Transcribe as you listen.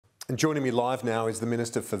And joining me live now is the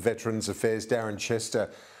Minister for Veterans Affairs, Darren Chester,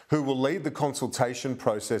 who will lead the consultation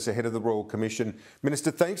process ahead of the Royal Commission. Minister,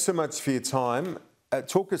 thanks so much for your time.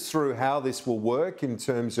 Talk us through how this will work in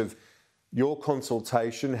terms of your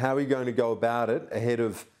consultation. How are you going to go about it ahead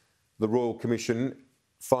of the Royal Commission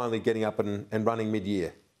finally getting up and running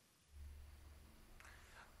mid-year?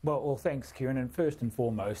 Well, thanks, Kieran. And first and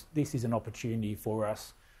foremost, this is an opportunity for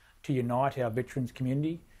us to unite our veterans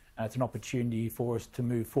community. It's an opportunity for us to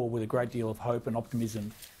move forward with a great deal of hope and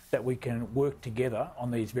optimism that we can work together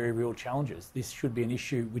on these very real challenges. This should be an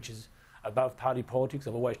issue which is above party politics.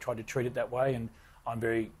 I've always tried to treat it that way, and I'm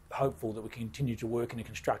very hopeful that we continue to work in a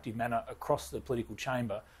constructive manner across the political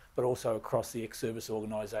chamber, but also across the ex-service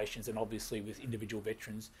organisations and obviously with individual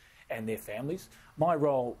veterans and their families. My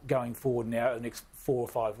role going forward now, over the next 4 or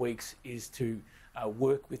 5 weeks, is to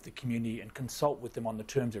work with the community and consult with them on the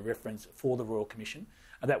terms of reference for the Royal Commission.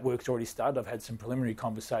 That work's already started. I've had some preliminary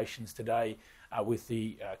conversations today with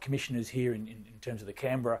the commissioners here in terms of the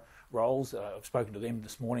Canberra roles. I've spoken to them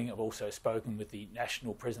this morning. I've also spoken with the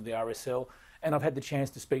national president of the RSL, and I've had the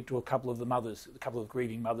chance to speak to a couple of the mothers, a couple of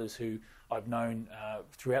grieving mothers who I've known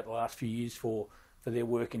throughout the last few years for their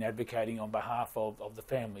work in advocating on behalf of the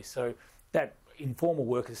families. So that informal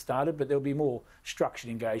work has started, but there'll be more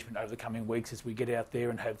structured engagement over the coming weeks as we get out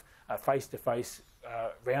there and have face-to-face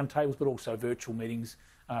roundtables, but also virtual meetings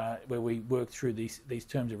where we work through these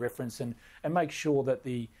terms of reference and make sure that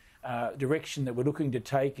the direction that we're looking to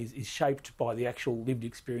take is shaped by the actual lived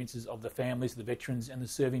experiences of the families, the veterans and the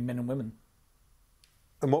serving men and women.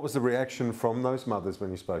 And what was the reaction from those mothers when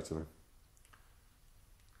you spoke to them?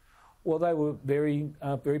 Well, they were very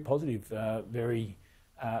positive, very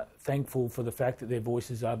thankful for the fact that their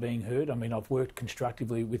voices are being heard. I mean, I've worked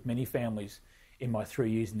constructively with many families in my 3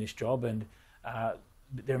 years in this job, and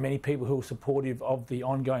there are many people who are supportive of the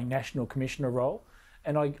ongoing National Commissioner role.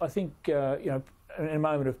 And I think, in a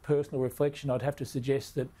moment of personal reflection, I'd have to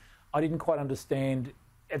suggest that I didn't quite understand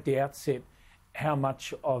at the outset how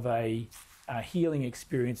much of a healing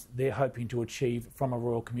experience they're hoping to achieve from a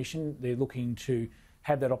Royal Commission. They're looking to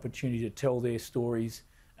have that opportunity to tell their stories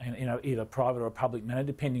in either private or a public manner,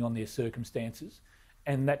 depending on their circumstances.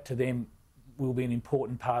 And that to them will be an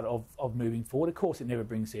important part of moving forward. Of course, it never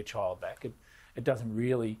brings their child back. It doesn't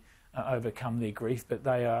really overcome their grief, but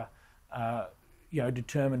they are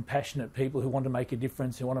determined, passionate people who want to make a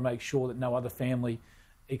difference, who want to make sure that no other family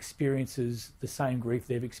experiences the same grief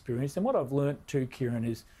they've experienced. And what I've learnt too, Kieran,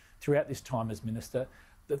 is throughout this time as Minister,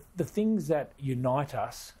 the things that unite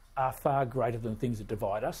us are far greater than things that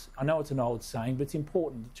divide us. I know it's an old saying, but it's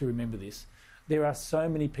important to remember this. There are so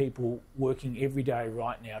many people working every day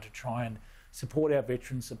right now to try and support our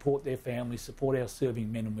veterans, support their families, support our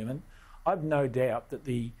serving men and women. I've no doubt that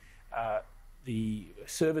the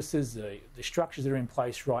services, the structures that are in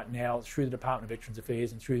place right now through the Department of Veterans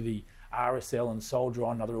Affairs and through the RSL and Soldier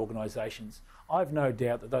On and other organisations, I've no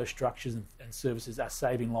doubt that those structures and services are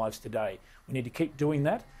saving lives today. We need to keep doing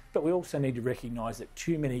that, but we also need to recognise that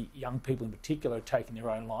too many young people in particular are taking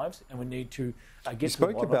their own lives, and we need to get to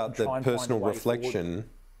the bottom of it and try and find a way forward. You spoke about the personal reflection.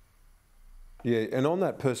 Yeah, and on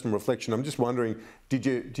that personal reflection, I'm just wondering,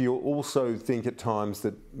 do you also think at times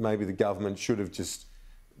that maybe the government should have just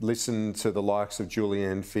listened to the likes of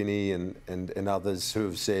Julianne Finney and others who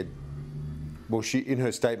have said, well, in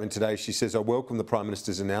her statement today, she says, I welcome the Prime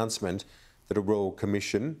Minister's announcement that a Royal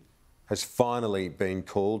Commission has finally been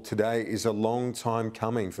called. Today is a long time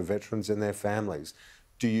coming for veterans and their families.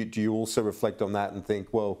 Do you also reflect on that and think,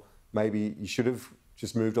 well, maybe you should have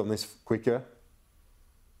just moved on this quicker?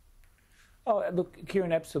 Oh, look,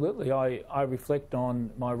 Kieran, absolutely. I reflect on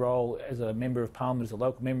my role as a Member of Parliament, as a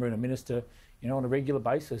local member and a minister, on a regular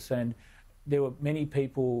basis. And there were many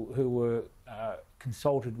people who were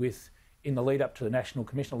consulted with in the lead up to the National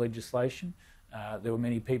Commissioner legislation. There were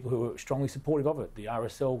many people who were strongly supportive of it. The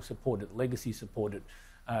RSL supported it, Legacy supported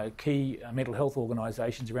it. Key mental health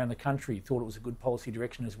organisations around the country thought it was a good policy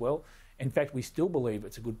direction as well. In fact, we still believe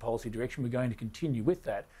it's a good policy direction. We're going to continue with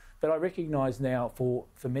that. But I recognise now for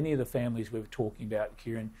many of the families we're talking about,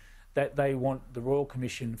 Kieran, that they want the Royal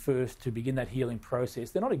Commission first to begin that healing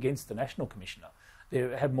process. They're not against the National Commissioner.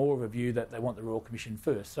 They have more of a view that they want the Royal Commission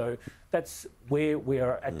first. So that's where we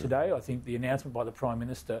are at today. I think the announcement by the Prime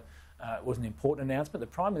Minister was an important announcement. The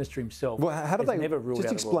Prime Minister himself has never ruled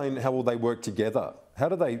out. Just explain how will they work together? How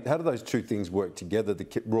do those two things work together,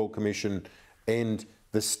 the Royal Commission and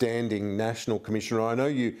the standing National Commissioner? I know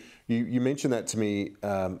you mentioned that to me,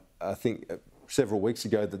 I think several weeks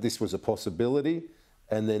ago, that this was a possibility,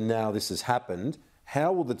 and then now this has happened.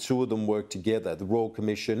 How will the two of them work together, the Royal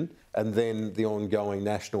Commission and then the ongoing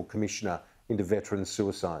National Commissioner into veteran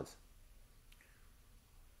suicides?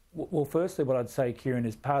 Well, firstly, what I'd say, Kieran,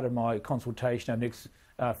 is part of my consultation over the next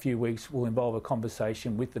few weeks will involve a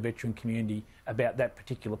conversation with the veteran community about that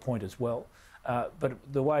particular point as well. But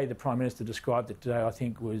the way the Prime Minister described it today, I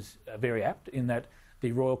think, was very apt in that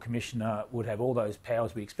the Royal Commissioner would have all those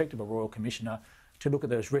powers we expect of a Royal Commissioner to look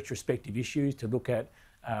at those retrospective issues, to look at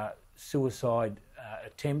suicide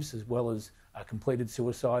attempts as well as completed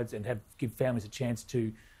suicides, and give families a chance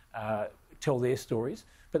to tell their stories.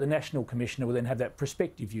 But the National Commissioner will then have that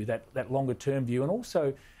prospective view, that longer term view, and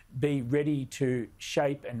also be ready to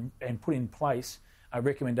shape and put in place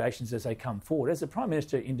recommendations as they come forward. As the Prime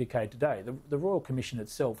Minister indicated today, the Royal Commission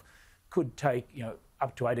itself could take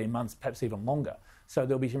up to 18 months, perhaps even longer. So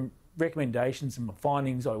there'll be some recommendations and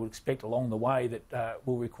findings I would expect along the way that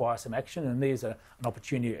will require some action, and there's an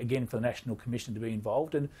opportunity again for the National Commission to be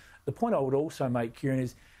involved. And the point I would also make, Kieran,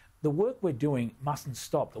 is the work we're doing mustn't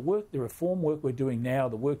stop. The reform work we're doing now,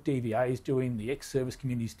 the work DVA is doing, the ex-service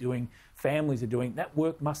community is doing, families are doing, that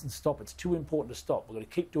work mustn't stop. It's too important to stop. We've got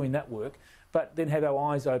to keep doing that work, but then have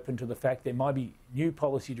our eyes open to the fact there might be new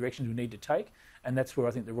policy directions we need to take, and that's where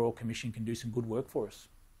I think the Royal Commission can do some good work for us.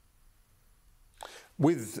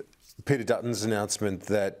 With Peter Dutton's announcement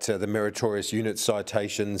that the meritorious unit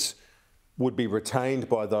citations would be retained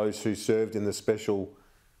by those who served in the Special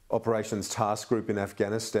Operations Task Group in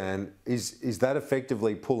Afghanistan, is that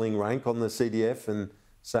effectively pulling rank on the CDF and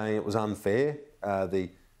saying it was unfair,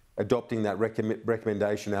 adopting that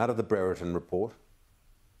recommendation out of the Brereton report?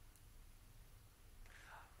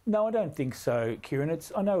 No, I don't think so, Kieran.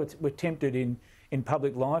 I know we're tempted in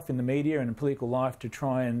public life, in the media and in political life to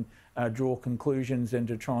try and draw conclusions and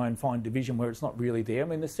to try and find division where it's not really there. I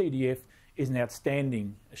mean, the CDF is an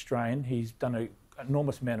outstanding Australian. He's done an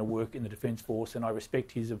enormous amount of work in the Defence Force, and I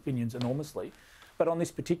respect his opinions enormously. But on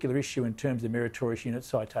this particular issue in terms of meritorious unit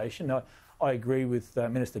citation, I agree with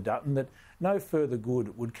Minister Dutton that no further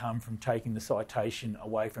good would come from taking the citation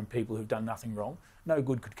away from people who've done nothing wrong. No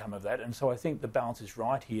good could come of that. And so I think the balance is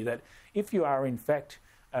right here, that if you are in fact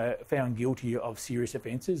found guilty of serious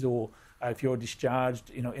offences, or if you're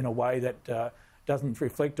discharged in a way that doesn't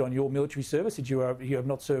reflect on your military service, that you have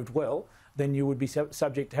not served well, then you would be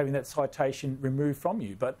subject to having that citation removed from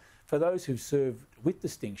you. But for those who've served with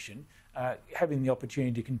distinction, having the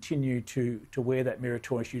opportunity to continue to wear that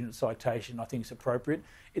meritorious unit citation, I think is appropriate.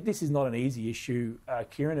 This is not an easy issue,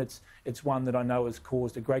 Kieran. It's one that I know has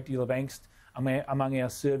caused a great deal of angst among our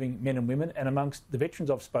serving men and women, and amongst the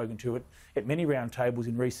veterans I've spoken to at many roundtables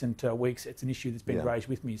in recent weeks. It's an issue that's been raised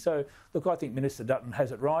with me. So, look, I think Minister Dutton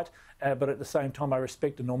has it right, but at the same time I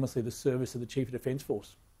respect enormously the service of the Chief of Defence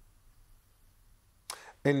Force.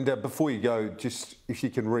 And before you go, just if you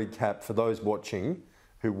can recap for those watching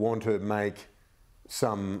who want to make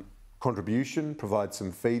some contribution, provide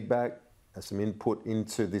some feedback, some input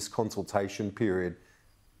into this consultation period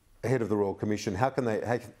ahead of the Royal Commission, how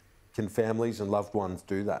can families and loved ones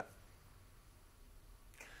do that?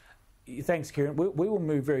 Thanks, Kieran. We will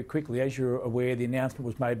move very quickly. As you're aware, the announcement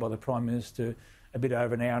was made by the Prime Minister a bit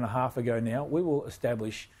over an hour and a half ago now. We will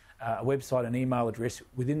establish a website and email address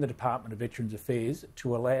within the Department of Veterans Affairs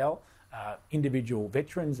to allow individual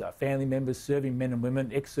veterans, family members, serving men and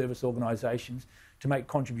women, ex-service organisations to make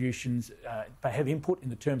contributions, have input in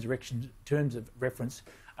the terms of reference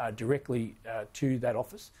directly to that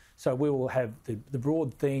office. So we will have the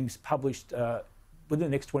broad themes published within the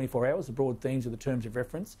next 24 hours, the broad themes of the terms of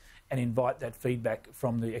reference, and invite that feedback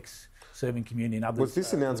from the ex-serving community and others. Was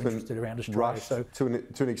this announcement around Australia rushed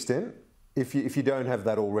to an extent? If you don't have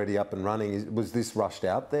that already up and running, was this rushed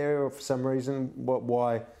out there for some reason?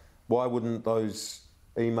 Why wouldn't those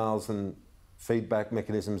emails and feedback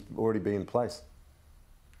mechanisms already be in place?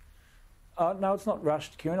 No, it's not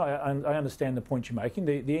rushed, Kieran. I understand the point you're making.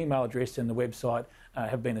 The email address and the website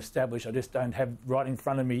have been established. I just don't have right in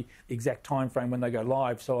front of me the exact time frame when they go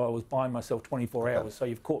live, so I was buying myself 24 hours. So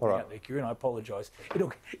you've caught me out there, Kieran. I apologise.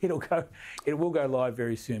 It will go live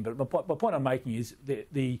very soon. But my point I'm making is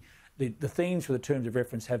the themes for the terms of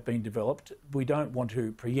reference have been developed. We don't want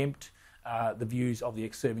to preempt the views of the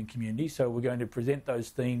ex-serving community, so we're going to present those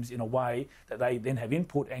themes in a way that they then have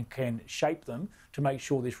input and can shape them to make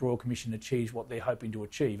sure this Royal Commission achieves what they're hoping to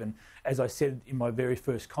achieve. And as I said in my very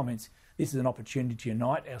first comments, this is an opportunity to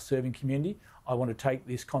unite our serving community. I want to take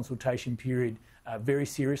this consultation period very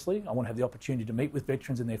seriously. I want to have the opportunity to meet with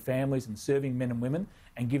veterans and their families and serving men and women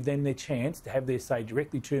and give them their chance to have their say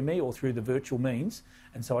directly to me or through the virtual means.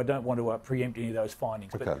 And so I don't want to preempt any of those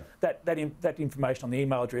findings. Okay. But that information on the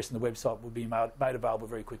email address and the website will be made available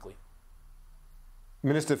very quickly.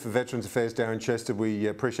 Minister for Veterans Affairs Darren Chester, we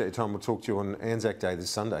appreciate your time. We'll talk to you on Anzac Day this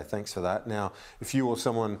Sunday. Thanks for that. Now, if you or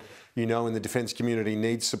someone you know in the defence community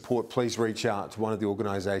needs support, please reach out to one of the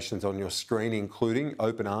organisations on your screen, including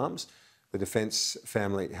Open Arms, the Defence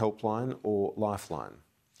Family Helpline or Lifeline.